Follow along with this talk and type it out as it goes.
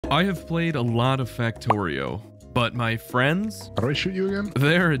I have played a lot of Factorio, but my friends, How do I shoot you again?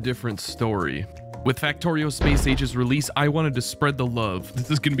 they're a different story. With Factorio Space Age's release, I wanted to spread the love. This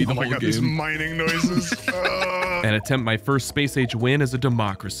is going to be the whole God, game. these mining noises. And attempt my first Space Age win as a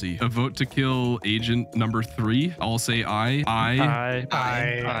democracy. A vote to kill agent number 3. I'll say aye.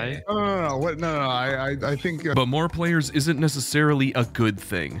 Aye. No. What? No. I think. But more players isn't necessarily a good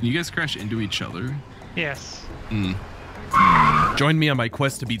thing. You guys crash into each other? Yes. Join me on my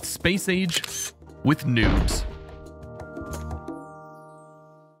quest to beat Space Age with Noobs.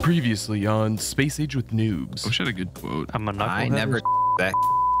 Previously on Space Age with Noobs. I wish I had a good quote. I'm a knucklehead. I never that.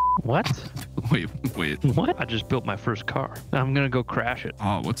 What? Wait. What? I just built my first car. I'm gonna go crash it.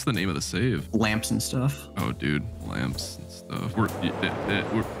 Oh, what's the name of the save? Lamps and stuff. Oh, dude, lamps and stuff.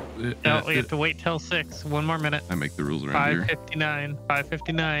 No, we have to wait till 6. 1 more minute. I make the rules around here. 5:59.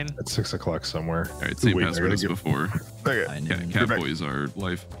 5:59. It's 6 o'clock somewhere. All right, same Wait, I password gotta as get- before. Okay. Catboys are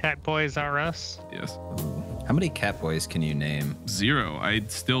life. Catboys are us. Yes. How many Catboys can you name? 0. I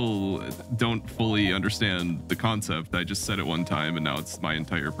still don't fully understand the concept. I just said it one time, and now it's my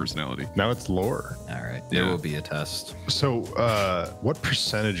entire personality. Now it's lore. All right, there Yeah. will be a test. So, what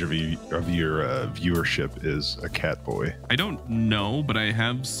percentage of your viewership is a Catboy? I don't know, but I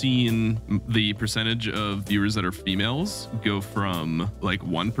have seen the percentage of viewers that are females go from like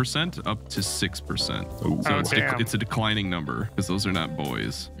 1% up to 6%. Ooh. So Oh, it's, damn. it's a declining number because those are not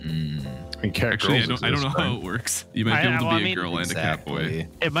boys. And cat Actually, girls I don't know exist, how right? it works. You might be able to well, be I a mean- girl and a cat boy.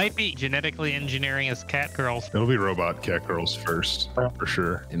 It might be genetically engineering as cat girls. It'll be robot cat girls first, for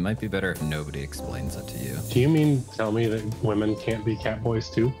sure. It might be better if nobody explains it to you. Do you mean tell me that women can't be cat boys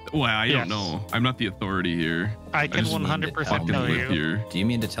too? Well, I Yes. don't know. I'm not the authority here. I can just 100% fucking tell live you here. Do you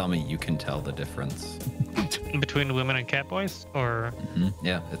mean to tell me you can tell the difference? between women and catboys, or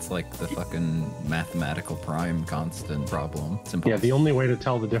Yeah, it's like the fucking mathematical prime constant problem. It's Yeah, impossible. the only way to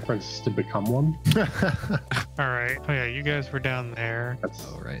tell the difference is to become one. all right. Oh yeah, you guys were down there. That's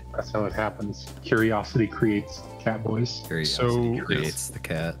Oh, right. that's how it happens. Curiosity creates cat boys. Curiosity So- creates the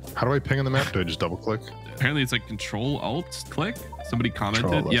cat. How do I ping on the map? Do I just double click? Apparently, it's like Control Alt click. Somebody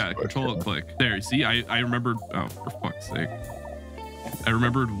commented. Control, Yeah, Alt, Control Alt yeah. click. There, you see, I remembered. Oh, for fuck's sake. I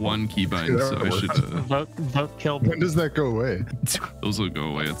remembered one keybind, Yeah, so I that should. Vote killed. When does that go away? Those will go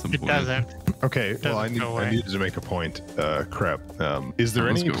away at some It point. doesn't. Okay, well, I Doesn't go I away. needed to make a point. Crap. Is there Oh,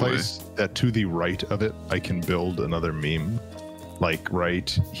 let's any go place that to the right of it I can build another meme? Like right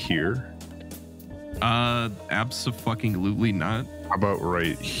here? Abso-fucking-lutely not. How about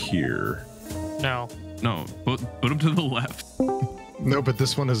right here? No. No, put them to the left. No, but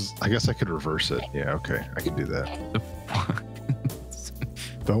this one is, I guess I could reverse it. Yeah, okay, I can do that. The fuck?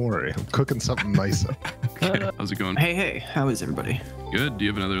 Don't worry, I'm cooking something nice up. Okay, how's it going? Hey, how is everybody? Good. Do you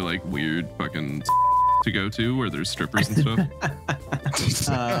have another like weird fucking to go to where there's strippers and stuff?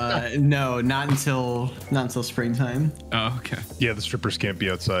 No, not until springtime. Oh, okay. Yeah, the strippers can't be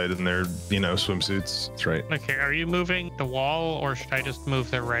outside in their, swimsuits. That's right. Okay, are you moving the wall, or should I just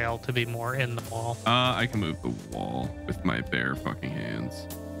move the rail to be more in the wall? I can move the wall with my bare fucking hands.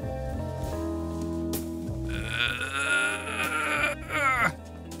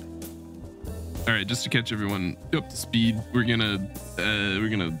 All right, just to catch everyone up to speed, we're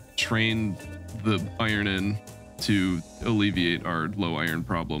gonna train the iron in to alleviate our low iron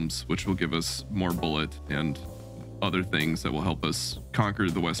problems, which will give us more bullet and other things that will help us conquer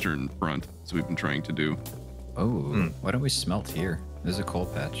the Western Front, as we've been trying to do. Oh, why don't we smelt here? There's a coal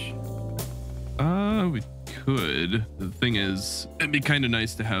patch. We could. The thing is, it'd be kind of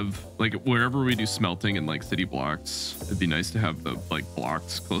nice to have, like, wherever we do smelting in like city blocks, it'd be nice to have the like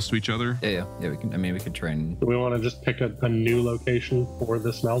blocks close to each other. Yeah. We can. I mean, we could train. Do we want to just pick a new location for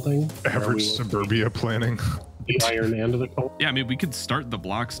the smelting? Average suburbia planning. The iron and the coal? Yeah, I mean, we could start the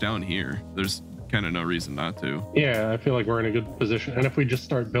blocks down here. There's kind of no reason not to. Yeah, I feel like we're in a good position. And if we just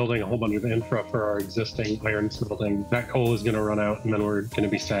start building a whole bunch of infra for our existing iron smelting, that coal is going to run out and then we're going to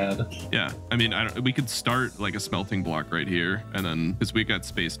be sad. Yeah, I mean, we could start like a smelting block right here, and then because we got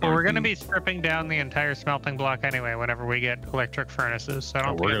space. Well, we're north going to and- be stripping down the entire smelting block anyway whenever we get electric furnaces, so I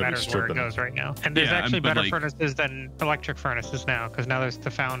don't we're think it gonna be matters where it stripping. goes right now. And there's Yeah, actually but, better like- furnaces than electric furnaces now, because now there's the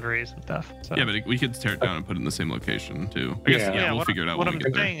foundries and stuff. So. Yeah, but we could tear it down and put it in the same location too. I guess, Yeah. we'll what, figure it out what when I'm we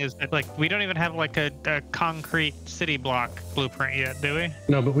get there. saying is that, like, we don't even have like a concrete city block blueprint yet, do we?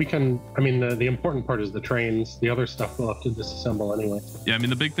 No, but we can, I mean, the important part is the trains. The other stuff we'll have to disassemble anyway. Yeah, I mean,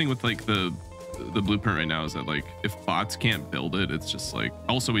 the big thing with like the blueprint right now is that like if bots can't build it, it's just like,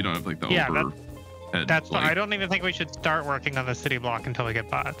 also we don't have like the Yeah, overhead. That's like, I don't even think we should start working on the city block until we get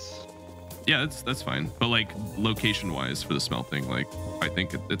bots. Yeah, that's fine. But like location wise for the smelting, like I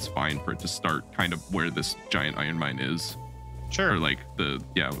think it's fine for it to start kind of where this giant iron mine is. Sure. Or like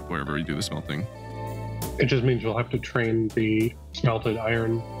wherever we do the smelting. It just means we'll have to train the smelted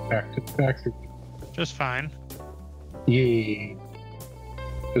iron back to the factory. Just fine. Yay.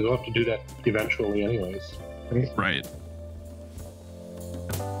 Because we'll have to do that eventually anyways. Right? Right.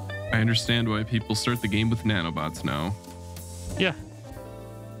 I understand why people start the game with nanobots now. Yeah.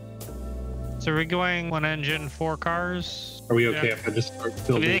 So are we going 1 engine, 4 cars? Are we okay if I just start I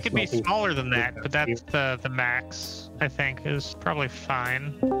building? mean, they could be smelting- smaller than that, but that's the max, I think, is probably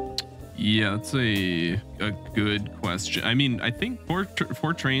fine. Yeah, that's a good question. I mean, I think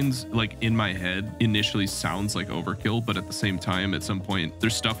four trains, like in my head, initially sounds like overkill, but at the same time, at some point,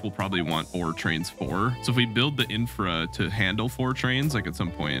 their stuff will probably want 4 trains 4. So if we build the infra to handle 4 trains, like at some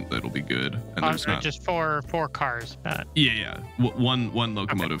point, that'll be good. And there's not Just four cars. Yeah. One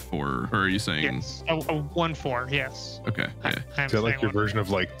locomotive 4. Or are you saying? Yes. 1-4. Yes. Okay. Yeah. I'm Is that like saying your 1-4. version of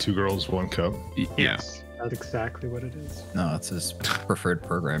like 2 girls, 1 cup? Yeah. Yes. That's exactly what it is. No, it's his preferred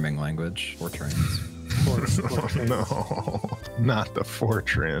programming language for trains. Four trains. No, not the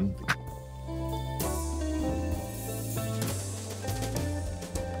Fortran.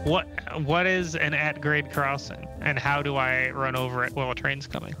 What is an at-grade crossing, and how do I run over it while a train's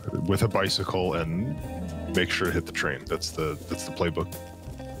coming? With a bicycle and make sure to hit the train. That's the playbook.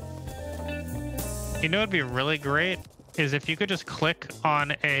 You know, what'd be really great is if you could just click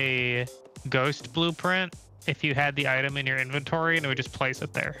on a ghost blueprint if you had the item in your inventory, and it would just place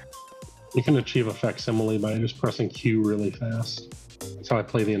it there. You can achieve a facsimile by just pressing Q really fast. That's how I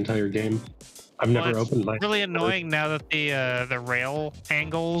play the entire game. I've never Well, it's opened my. really annoying now that the rail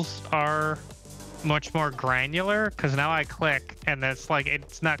angles are much more granular, because now I click and that's like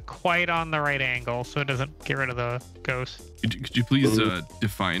it's not quite on the right angle, so it doesn't get rid of the ghost. Could you please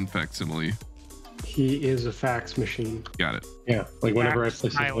define facsimile? He is a fax machine. Got it. Yeah, like whenever I play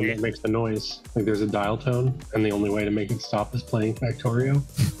something Highly. that makes the noise, like there's a dial tone, and the only way to make it stop is playing Factorio.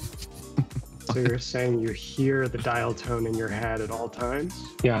 So you're saying you hear the dial tone in your head at all times?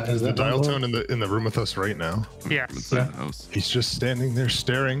 Yeah, is The that dial not tone in the room with us right now. Yes. Inside the house. He's just standing there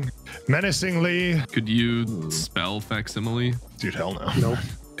staring menacingly. Could you spell facsimile? Dude, hell no. Nope.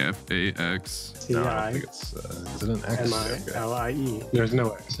 F-A-X. No, I don't think it's. Is it an X? Okay. MILIE. There's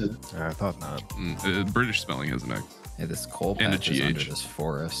no X in it. I thought not. British spelling has an X. Hey, this coal And a patch is under GH. this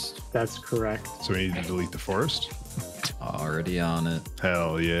forest. That's correct. So we need to delete the forest. Already on it.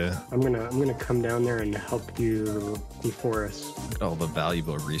 Hell yeah. I'm gonna come down there and help you deforest. Look at all the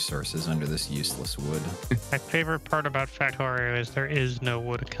valuable resources under this useless wood. My favorite part about Factorio is there is no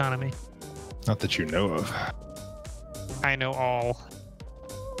wood economy. Not that you know of. I know all.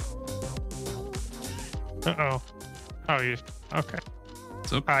 Uh-oh. Oh, you... Okay.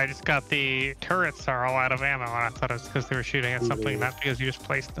 What's up? I just got the turrets are all out of ammo, and I thought it was because they were shooting at something, not because you just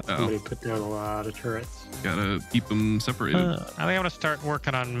placed them. Somebody put down a lot of turrets. Gotta keep them separated. I think I'm gonna start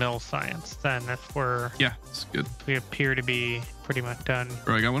working on mill science then, if Yeah, it's good. we appear to be pretty much done.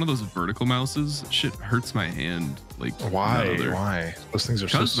 Bro, I got one of those vertical mouses. Shit hurts my hand. Like, Why? no other- Why? Those things are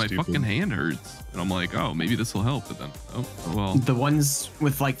so Because my stupid. fucking hand hurts. And I'm like, oh, maybe this will help. But then, oh well. The ones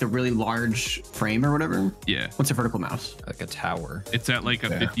with like the really large frame or whatever. Yeah. What's a vertical mouse? Like a tower. It's at like a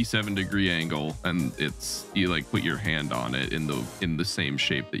Yeah. 57-degree angle, and it's you like put your hand on it in the same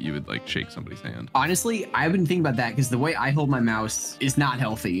shape that you would like shake somebody's hand. Honestly, I've been thinking about that because the way I hold my mouse is not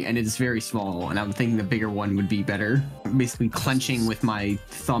healthy and it's very small. And I'm thinking the bigger one would be better. I'm basically clenching with my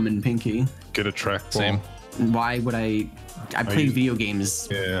thumb and pinky. Get a trackball. Same. Why would I play use- video games.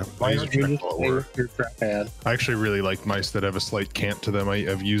 Yeah. I Why use a don't you just trackball at play work. with your trackpad? I actually really like mice that have a slight cant to them.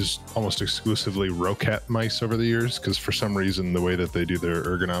 I've used almost exclusively Rocat mice over the years because for some reason the way that they do their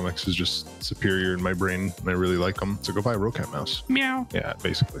ergonomics is just superior in my brain, and I really like them. So go buy a Rocat mouse. Meow. Yeah,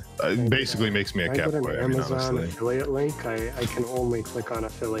 basically. It basically makes me a I get an Catboi. I mean, Amazon honestly. affiliate link. I can only click on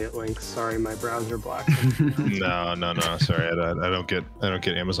affiliate links. Sorry, my browser blocked it. No. Sorry, I don't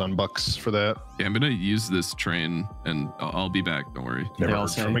get Amazon bucks for that. Yeah, I'm gonna use this train, and I'll be back. Don't worry. Never all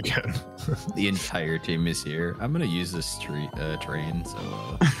heard from say- again. The entire team is here. I'm gonna use this train,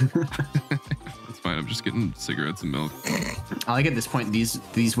 so It's fine. I'm just getting cigarettes and milk. I like at this point, these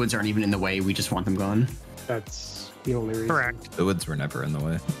woods aren't even in the way. We just want them gone. That's the only reason. Correct. the woods were never in the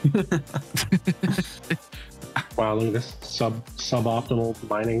way. Wow, look at this suboptimal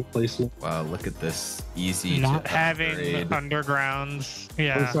mining placement. Wow, look at this easy Not to having upgrade. undergrounds. I'm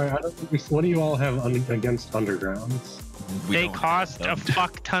Yeah. sorry, I don't understand. What do you all have against undergrounds? We They don't cost a have them.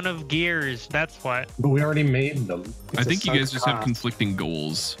 fuck ton of gears. That's what. But we already made them. I think you sunk guys just have cost. conflicting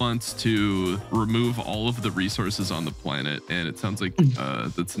goals. Wants to remove all of the resources on the planet, and it sounds like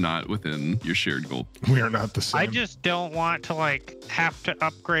that's not within your shared goal. We are not the I same. just don't want to like have to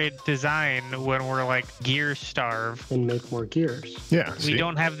upgrade design when we're like gear starved. starve. And make more gears. Yeah. We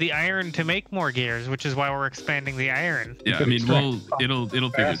don't have the iron to make more gears, which is why we're expanding the iron. Yeah, I mean, it'll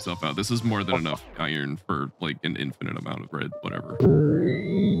figure itself out. This is more than enough iron for like an infinite amount of red, whatever.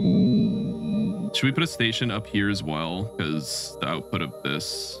 Should we put a station up here as well? Because the output of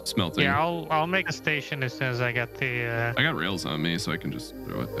this smelting. Yeah, I'll make a station as soon as I get the. I got rails on me, so I can just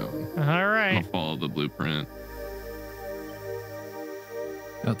throw it down. All right. I'll follow the blueprint.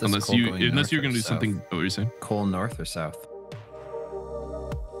 Oh, Unless you're gonna do something. What were you saying? Coal north or south?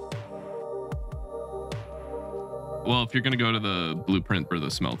 Well, if you're gonna go to the blueprint for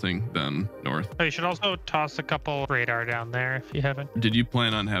the smelting, then north. Oh, you should also toss a couple radar down there if you haven't. Did you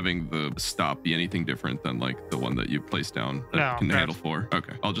plan on having the stop be anything different than like the one that you placed down that No, can handle 4?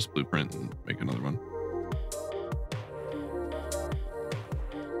 Okay, I'll just blueprint and make another one.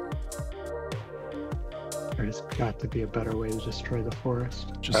 There's got to be a better way to destroy the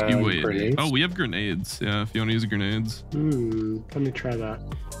forest. Just you wait. Grenades? Oh, we have grenades. Yeah, if you want to use grenades. Let me try that.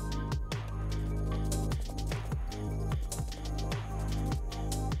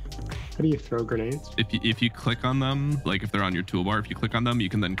 How do you throw grenades? If you click on them, like if they're on your toolbar, if you click on them, you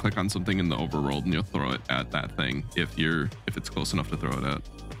can then click on something in the overworld and you'll throw it at that thing if it's close enough to throw it at.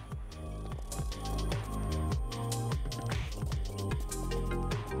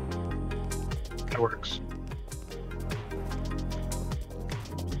 That works.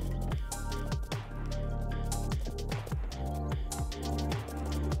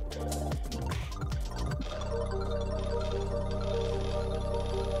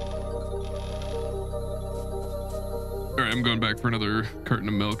 All right, I'm going back for another carton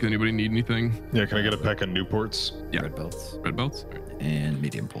of milk. Anybody need anything? Yeah, can I get a pack of Newports? Yeah. Red belts Red belts? and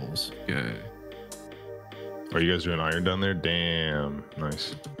medium poles. Okay. Are you guys doing iron down there? Damn.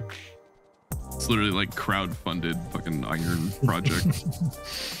 Nice. It's literally like crowd-funded fucking iron project.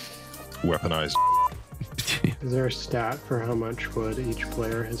 Weaponized. Is there a stat for how much wood each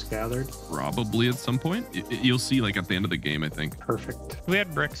player has gathered? Probably at some point. You'll see like at the end of the game, I think. Perfect. We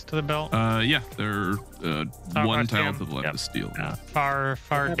had bricks to the belt. Yeah, they're one tile down. to the left Yep. of steel. Yeah,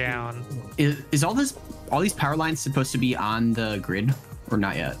 far down. Is all these power lines supposed to be on the grid or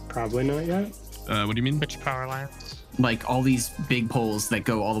not yet? Probably not yet. What do you mean? Which power lines? Like all these big poles that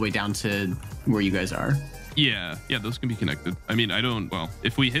go all the way down to where you guys are. Yeah, those can be connected. I mean, well,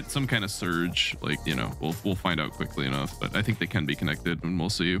 if we hit some kind of surge, like, you know, we'll find out quickly enough, but I think they can be connected and we'll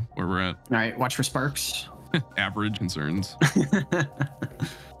see where we're at. All right, watch for sparks. Average concerns.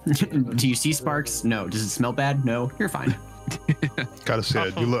 Do you see sparks? No. Does it smell bad? No. You're fine. Gotta say,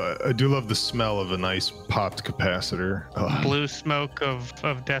 I do love the smell of a nice popped capacitor. Ugh. Blue smoke of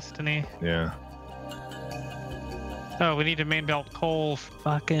destiny. Yeah. Oh, we need to main belt coal.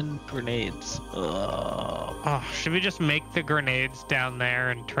 Fucking grenades. Ugh. Oh, should we just make the grenades down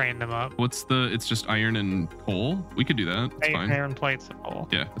there and train them up? It's just iron and coal? We could do that. It's fine. Iron plates and coal.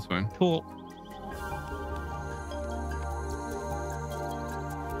 Yeah, that's fine. Cool.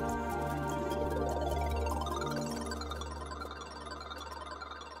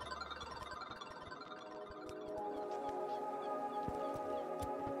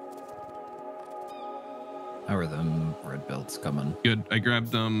 How are them red belts coming? Good. I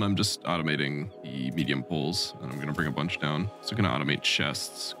grabbed them. I'm just automating the medium poles, and I'm going to bring a bunch down. So I'm going to automate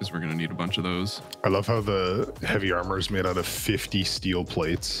chests because we're going to need a bunch of those. I love how the heavy armor is made out of 50 steel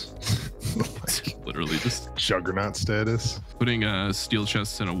plates. Like, Literally just juggernaut status. putting steel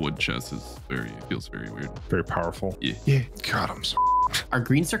chests in a wood chest feels very weird. Very powerful. Yeah. God, I'm so. Are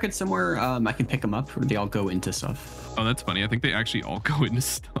green circuits somewhere I can pick them up, or do they all go into stuff? Oh, that's funny. I think they actually all go into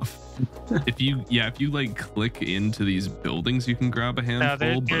stuff. if you like click into these buildings, you can grab a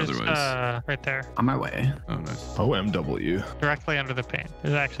handful, but there's otherwise. right there, On my way. Oh, nice. OMW. directly under the paint.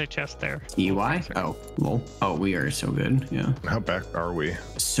 There's actually a chest there. EY? Oh, lol. Oh, we are so good. Yeah. How back are we?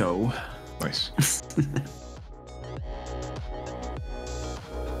 So. Nice.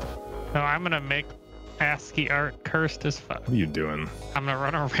 So I'm gonna make ASCII art cursed as fuck. What are you doing? I'm gonna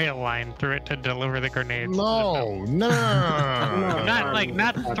run a rail line through it to deliver the grenades. No. Not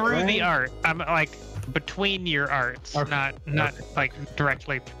through the art. I'm like between your arts, Okay. not like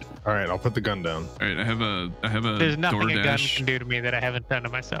directly. All right, I'll put the gun down. All right, I have a There's nothing a gun DoorDash. can do to me that I haven't done to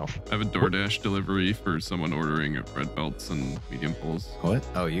myself. I have a DoorDash delivery for someone ordering red belts and medium poles. What?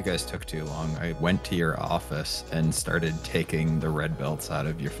 Oh, you guys took too long. I went to your office and started taking the red belts out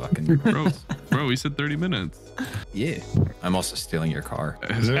of your fucking. Bro, we said 30 minutes. Yeah. I'm also stealing your car.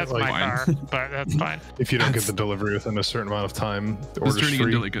 Isn't That's it like my car, but that's fine. if you don't get the delivery within a certain amount of time, the It's order's turning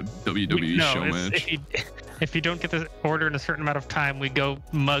free? into like a WWE show match. If you don't get the order in a certain amount of time, we go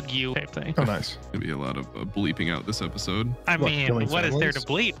mug you type thing. Oh, nice. Gonna be a lot of bleeping out this episode. I What, mean, killing what is there to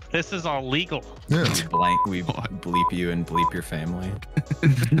families? bleep? This is all legal. Yeah. We bleep you and bleep your family.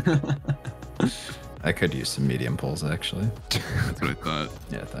 I could use some medium poles, actually. That's what I thought.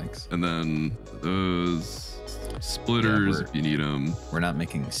 Yeah, thanks. And then those splitters, Yeah, if you need them. We're not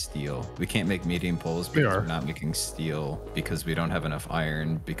making steel. We can't make medium poles We because are. we're not making steel because we don't have enough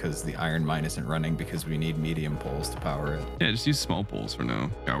iron because the iron mine isn't running because we need medium poles to power it. Yeah, just use small poles for now,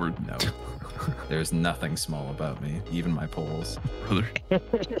 coward. No. There's nothing small about me, even my poles. Brother.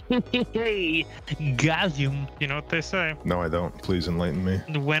 Hey, Gazium. You know what they say? No, I don't. Please enlighten me.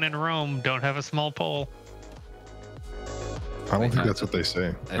 When in Rome, don't have a small pole. I don't think that's what they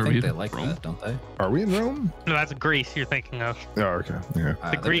say. I Are we think they in like Rome? that, don't they? Are we in Rome? No, that's Greece you're thinking of. Oh, okay. Yeah. The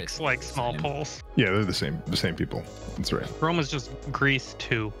they're Greeks basically like the small same. poles. Yeah, they're the same people. That's right. Rome is just Greece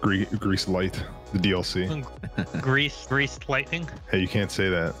too. Grease Light, the DLC. Greece lightning. Hey, you can't say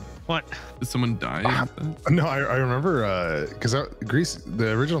that. What? Did someone die? No, I remember because Grease,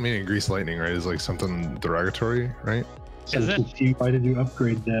 the original meaning of Grease Lightning, right, is like something derogatory, right? So Is I'm it? confused. Why did you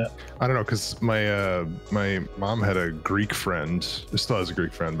upgrade that? I don't know, because my mom had a Greek friend. Still has a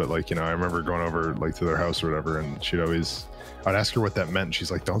Greek friend, but like, you know, I remember going over like to their house or whatever, and I'd ask her what that meant. And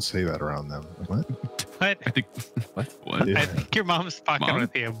she's like, "Don't say that around them." I'm like, what? What? I think. What? What? Yeah. I think your mom's fucking Mom?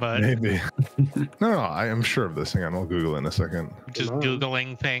 with you, but Maybe. No, I am sure of this. Hang on, I'll Google it in a second. just Mom.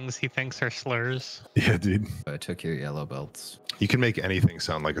 Googling things he thinks are slurs. Yeah, dude. I took your yellow belts. You can make anything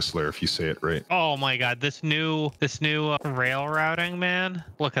sound like a slur if you say it right. Oh my god, this new rail routing, man.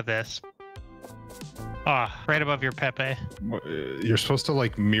 Look at this. Ah, right above your Pepe. You're supposed to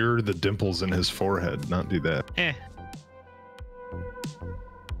like mirror the dimples in his forehead, not do that. Eh.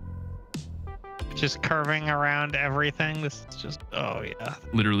 Just curving around everything. This is just, oh yeah.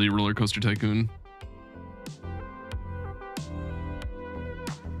 Literally roller coaster tycoon.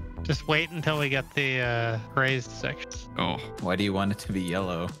 Just wait until we get the raised sections. Oh, Why do you want it to be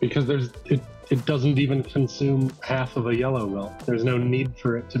yellow? Because it doesn't even consume half of a yellow belt. There's no need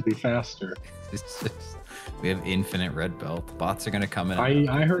for it to be faster. It's just, we have infinite red belt. Bots are gonna come in.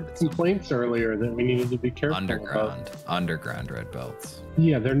 I heard complaints earlier that we needed to be careful about. underground red belts.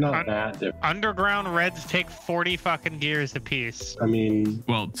 Yeah, they're not that different. Underground reds take 40 fucking gears apiece. I mean,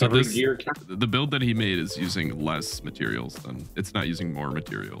 well, so every this, gear. the build that he made is using less materials than it's not using more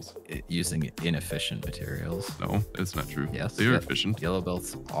materials. Using inefficient materials. No, it's not true. Yes, they are yeah. efficient. Yellow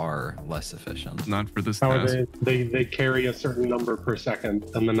belts are less efficient. Not for this How are task. they carry a certain number per second,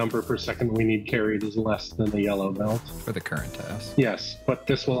 and the number per second we need carried is less than the yellow belt. For the current task. Yes, but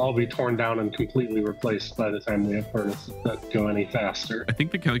this will all be torn down and completely replaced by the time we have furnaces that go any faster. I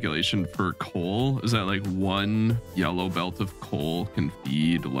think the calculation for coal is that like one yellow belt of coal can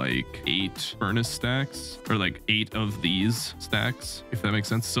feed like 8 furnace stacks or like 8 of these stacks, if that makes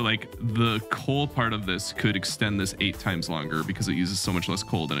sense. So like the coal part of this could extend this 8 times longer because it uses so much less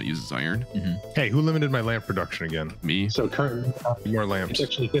coal than it uses iron. Hey, who limited my lamp production again? Me. So currently, More it's lamps.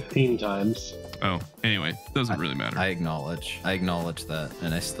 actually 15 times. Oh, anyway, doesn't really matter. I acknowledge that,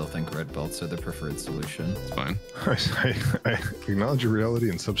 and I still think red belts are the preferred solution. It's fine. I acknowledge your reality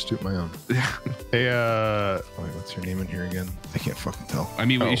and substitute my own. Yeah. Hey, wait, what's your name in here again? I can't fucking tell. I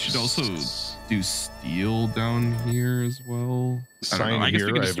mean, we Oh, should also do steel down here as well. I don't know. Sign I guess we here,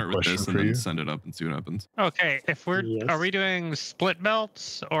 can I just have a start with this question and for then you. send it up and see what happens. Okay, if we're, Yes. are we doing split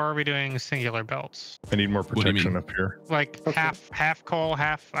belts or are we doing singular belts? I need more do you protection mean? up here. Like Okay. half coal,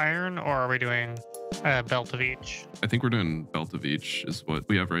 half iron, or are we doing a belt of each? I think we're doing belt of each is what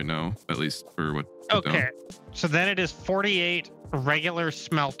we have right now, at least for what. put down. Okay, so then it is 48 regular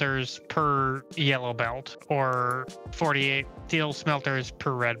smelters per yellow belt or 48 steel smelters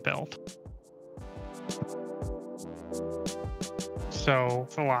per red belt. So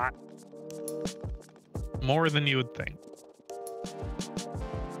it's a lot. More than you would think.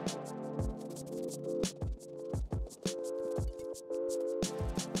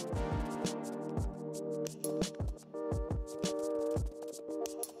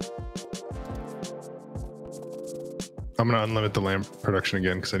 I'm gonna unlimit the lamp production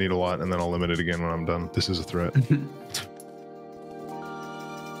again because I need a lot, and then I'll limit it again when I'm done. This is a threat.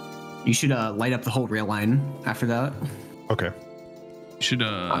 You should light up the whole rail line after that. Okay. You should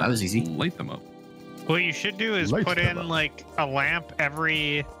that was easy. light them up. What you should do is Light put them in up. like a lamp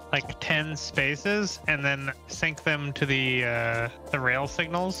every like 10 spaces and then sync them to the rail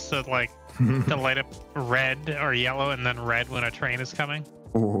signals so like to light up red or yellow and then red when a train is coming.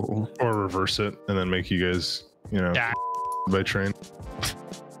 Oh. Or reverse it and then make you guys, you know, Yeah. by train.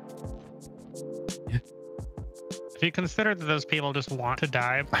 Do you consider that those people just want to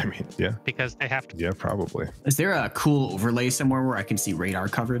die I mean, yeah, because they have to? yeah, probably. Is there a cool overlay somewhere where I can see radar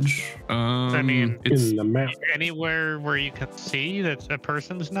coverage? I mean, it's In the map. anywhere where you can see that a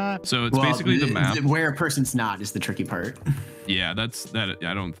person's not. so it's basically the map. Where a person's not is the tricky part. Yeah, that's that.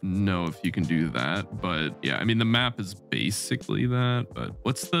 I don't know if you can do that, but yeah, I mean the map is basically that. But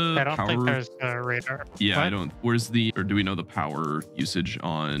what's the I don't power? think there's a radar. Yeah, What? I don't. Where's the? Or do we know the power usage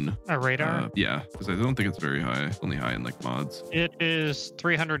on? A radar. Yeah, because I don't think it's very high. It's only high in like mods. It is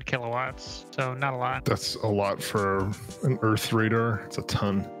 300 kilowatts, so not a lot. That's a lot for an Earth radar. It's a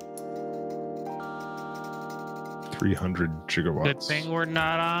ton. 300 gigawatts. Good thing we're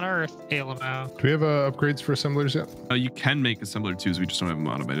not on Earth, Alamo. Do we have upgrades for assemblers yet? You can make assembler twos. We just don't have them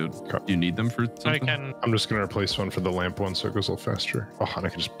automated. Okay. Do you need them for I something? can. I'm just gonna replace one for the lamp one so it goes a little faster. Oh, and I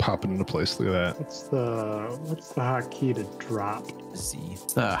can just pop it into place. Look at that. What's the hotkey to drop? Z.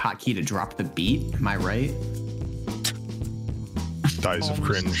 It's the hotkey to drop the beat. Am I right? Dies of Almost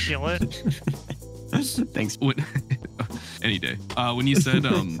cringe. Kill it. Thanks. When, any day. When you said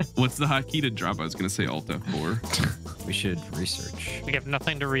what's the hotkey to drop, I was gonna say Alt F4. We should research. We have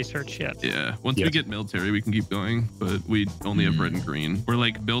nothing to research yet. Yeah. Once we Yes. get military, we can keep going, but we only have red and green. We're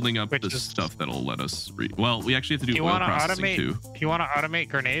like building up Which the is- stuff that'll let us. Well, we actually have to If do you oil want to processing automate, too. if you want to automate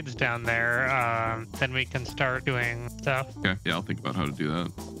grenades down there, then we can start doing stuff. Okay. Yeah, I'll think about how to do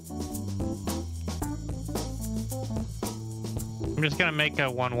that. I'm just gonna make a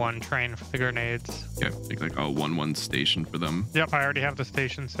 1-1 train for the grenades. Okay. Make like a 1-1 station for them Yep, I already have the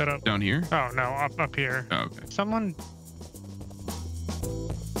station set up. down here. Oh no, up here. Oh, okay. Someone.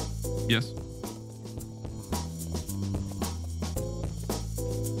 Yes.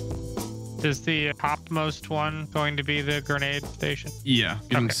 Is the topmost one going to be the grenade station? Yeah.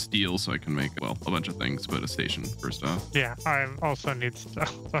 Getting Okay. steel so I can make a bunch of things, but a station first off. Yeah, I also need stuff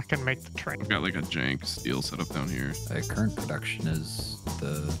so I can make the train. I've got like a jank steel set up down here. Current production is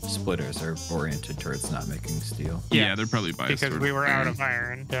the splitters are oriented towards not making steel. Yeah, they're probably biased because toward we were out iron. of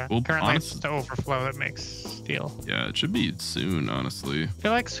iron. Yeah. Well, Currently, it's honest- just the overflow that makes steel. Yeah, it should be soon, honestly. I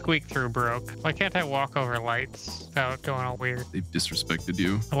feel like Squeak Through broke. Why can't I walk over lights without going all weird? They've disrespected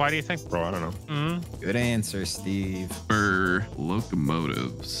you. Why do you think? Bro, I don't know. Good answer, Steve. For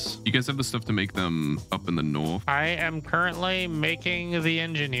locomotives, you guys have the stuff to make them up in the north. I am currently making the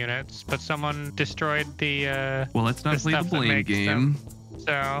engine units, but someone destroyed the. Well, let's not The play the stuff that blame makes game. them.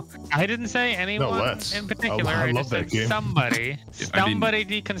 So I didn't say anyone let's. in particular. I I love just that said game. somebody. I mean, Somebody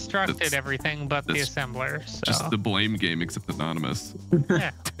deconstructed that's- everything but the that's assembler. So Just the blame game, except anonymous.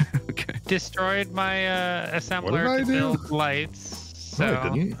 yeah. Okay. destroyed my assembler I to do? build lights. So No, I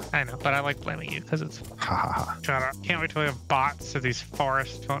didn't. I know, but I like blaming you because it's Ha ha ha. shut up. Can't wait till we have bots so these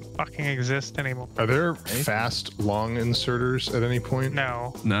forests don't fucking exist anymore. Are there fast long inserters at any point?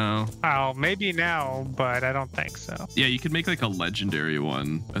 No. No. Oh, maybe now, but I don't think so. Yeah, you could make like a legendary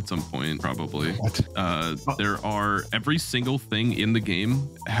one at some point, probably. What? There are every single thing in the game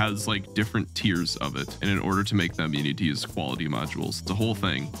has like different tiers of it, and in order to make them, you need to use quality modules. It's a whole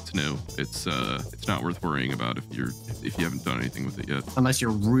thing. It's new. It's not worth worrying about if you haven't done anything with it yet. Unless you're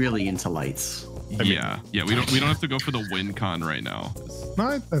really into lights. Yeah, we don't have to go for the win con right now. It's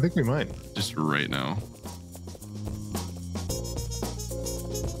No, I think we might. just right now.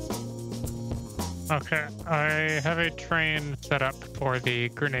 Okay, I have a train set up for the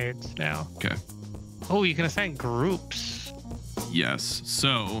grenades now. Okay. Oh, you can assign groups. Yes.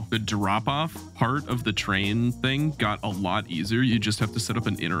 So the drop off part of the train thing got a lot easier. You just have to set up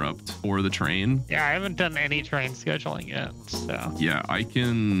an interrupt for the train. Yeah, I haven't done any train scheduling yet, so. Yeah, I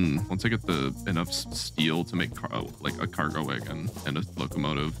can, once I get enough steel to make like a cargo wagon and a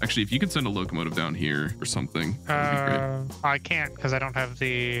locomotive. Actually, if you could send a locomotive down here or something, that would be great. I can't because I don't have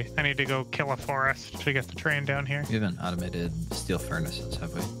I need to go kill a forest to get the train down here. We haven't automated steel furnaces,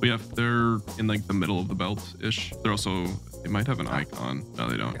 have we? They're in like the middle of the belt-ish. They're also, they might have an icon. No,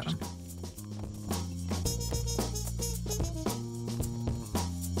 they don't. Got Just 'em.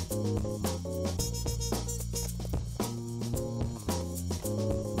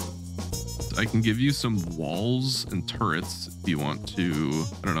 I can give you some walls and turrets if you want to.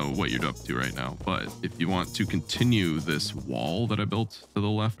 I don't know what you're up to right now, but if you want to continue this wall that I built to the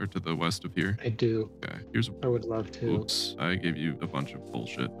left or to the west of here. I do. Okay, here's I would love to. oops. I gave you a bunch of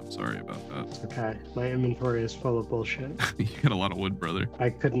bullshit. I'm sorry about that. Okay, my inventory is full of bullshit. You got a lot of wood, brother. I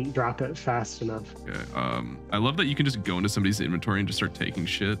couldn't drop it fast enough. Okay. I love that you can just go into somebody's inventory and just start taking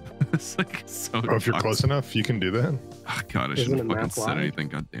shit. It's like so. Oh, if you're toxic. close enough, you can do that. Oh, God, I Isn't shouldn't it have fucking map said wide? anything.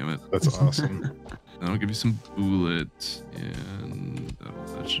 God damn it. That's awesome. welcome. I'll give you some bullets, and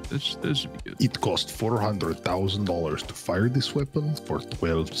that should be good. It cost $400,000 to fire this weapon for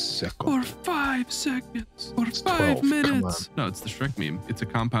 12 seconds. For 5 seconds. For 5 12, minutes. No, it's the Shrek meme. It's a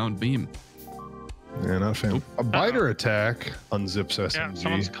compound meme. Yeah, not a fan. Nope. A biter attack unzips SMG. Yeah,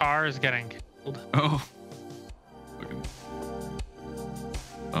 someone's car is getting killed. Oh. Fucking.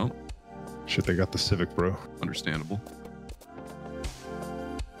 Oh, Shit, they got the Civic, bro. understandable.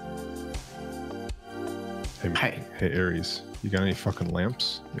 Hey, Aries, you got any fucking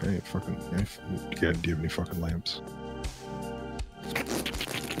lamps? You got any fucking? Do you have any fucking lamps?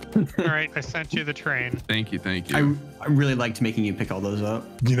 All right, I sent you the train. Thank you. I really liked making you pick all those up.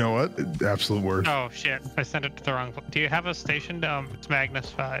 You know what? Absolute worst. Oh shit, I sent it to the wrong. Do you have a station? It's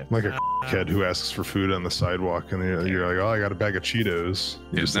Magnus 5. Like a kid who asks for food on the sidewalk, and you're like, "Oh, I got a bag of Cheetos." You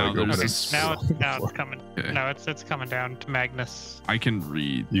Yeah, just now like open there's it. Now it's coming. Okay. No, it's coming down to Magnus. I can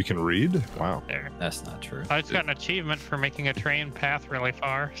read. You can read? Wow. There. That's not true. I just got an achievement for making a train path really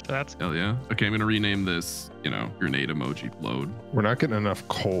far, so that's Hell yeah. Okay, I'm gonna rename this, grenade emoji load. We're not getting enough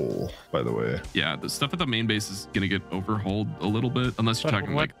coal, by the way. Yeah, the stuff at the main base is gonna get overhauled a little bit, unless you're But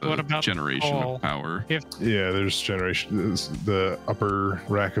talking what like the about generation coal? of power. Yeah, there's generation. The upper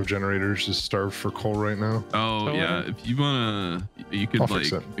rack of generators is starved for coal right now. Oh So yeah, if you wanna, you could I'll like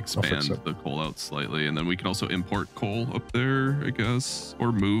fix it. expand the coal out slightly, and then we can also import coal up there, I guess,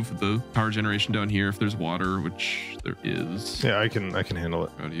 or move the power generation down here if there's water, which there is. Yeah, I can handle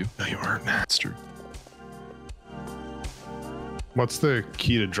it. How do you? No, you aren't. That's true. What's the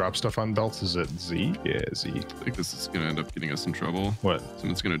key to drop stuff on belts? Is it Z? Yeah, Z. I think this is gonna end up getting us in trouble. What?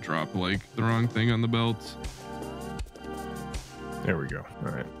 Someone's gonna drop like the wrong thing on the belt. There we go.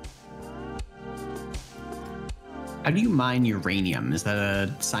 All right. How do you mine uranium? Is that a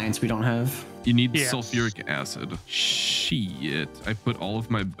science we don't have? You need Yes. sulfuric acid. Shit. I put all of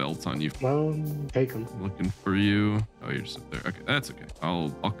my belts on you. Well, take them. Looking for you. Oh, you're just up there. Okay, that's okay.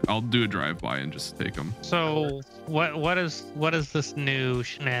 I'll do a drive-by and just take them. so. What is this new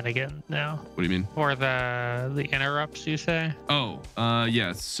shenanigan now? What do you mean? For the interrupts, you say? Oh,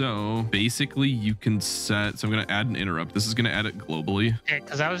 yeah. So basically you can set, so I'm going to add an interrupt. This is going to add it globally.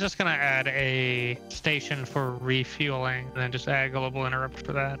 Because I was just gonna add a station for refueling, and then just add a global interrupt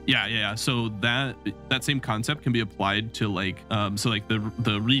for that. Yeah. So that same concept can be applied to like, so like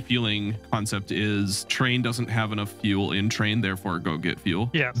the refueling concept is train doesn't have enough fuel in train, therefore go get fuel.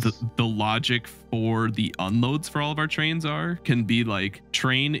 Yes. The logic for the unloads for all of our trains can be like,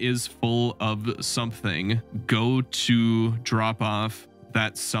 train is full of something, go to drop off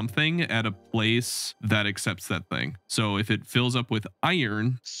that something at a place that accepts that thing. So if it fills up with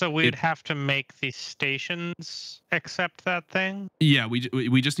iron, So we'd have to make the stations accept that thing. yeah,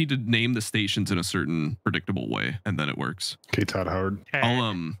 we just need to name the stations in a certain predictable way, and then it works. Okay, Todd Howard. Okay.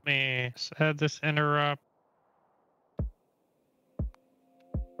 I'll Let me add this interrupt.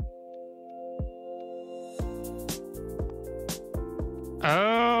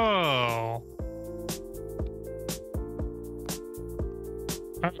 Oh.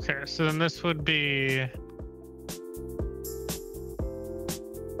 Okay, so then this would be.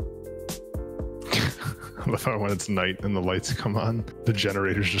 I love how when it's night and the lights come on, the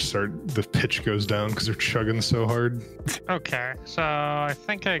generators just the pitch goes down because they're chugging so hard. Okay, so I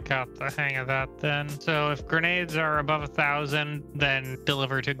think I got the hang of that then. So if grenades are above 1,000, then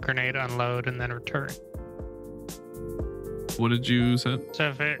deliver to grenade unload and then return. What did you set? So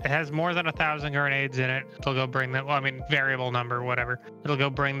if it has more than 1,000 grenades in it, it'll go bring them. Well, I mean, variable number, whatever. It'll go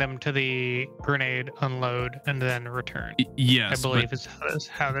bring them to the grenade unload and then return. Yes, I believe is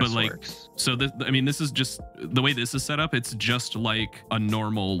how this works. So this is just the way this is set up. It's just like a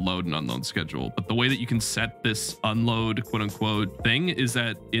normal load and unload schedule. But the way that you can set this unload, quote unquote, thing is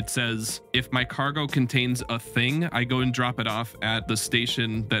that it says, if my cargo contains a thing, I go and drop it off at the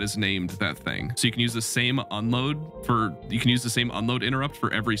station that is named that thing. So you can use the same unload interrupt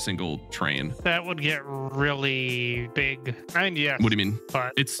for every single train. That would get really big. I mean, yes. What do you mean?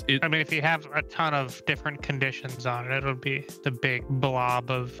 But I mean, if you have a ton of different conditions on it, it'll be the big blob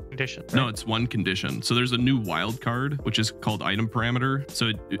of conditions. No, it's one condition. So there's a new wild card, which is called item parameter.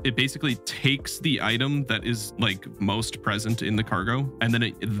 So it basically takes the item that is like most present in the cargo, and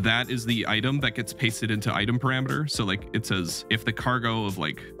then that is the item that gets pasted into item parameter. So like it says, if the cargo of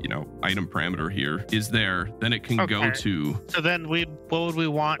like, item parameter here is there, then it can go to 2. So then what would we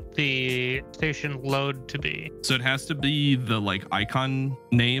want the station load to be? So it has to be the like icon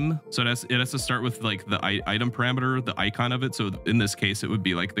name. So it has to start with like the item parameter, the icon of it. So in this case, it would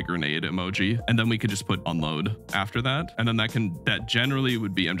be like the grenade emoji, and then we could just put unload after that, and then that generally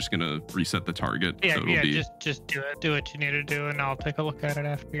would be. I'm just gonna reset the target. Yeah, so yeah. be, Just do what you need to do, and I'll take a look at it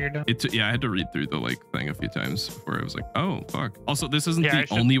after you're done. Yeah, I had to read through the like thing a few times before I was like, oh fuck. Also, this isn't Yeah,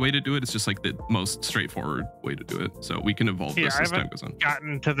 the only way to do it. It's just like the most straightforward way to do it. So we can evolve this as time goes on.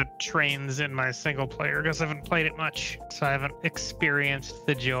 Gotten to the trains in my single player because I haven't played it much, so I haven't experienced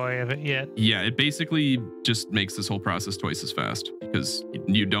the joy of it yet. Yeah, it basically just makes this whole process twice as fast because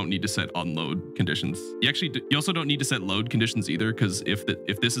you don't need to set unload conditions. You also don't need to set load conditions either, because if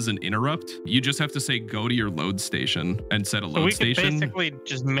this is an interrupt, you just have to say go to your load station and set a load station. Could basically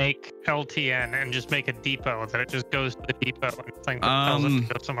just make LTN and just make a depot that it just goes to the depot and thing that tells it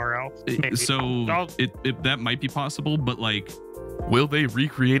to go somewhere else. Maybe. So that might be possible, but like, will they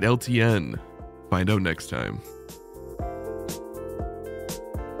recreate LTN? Find out next time.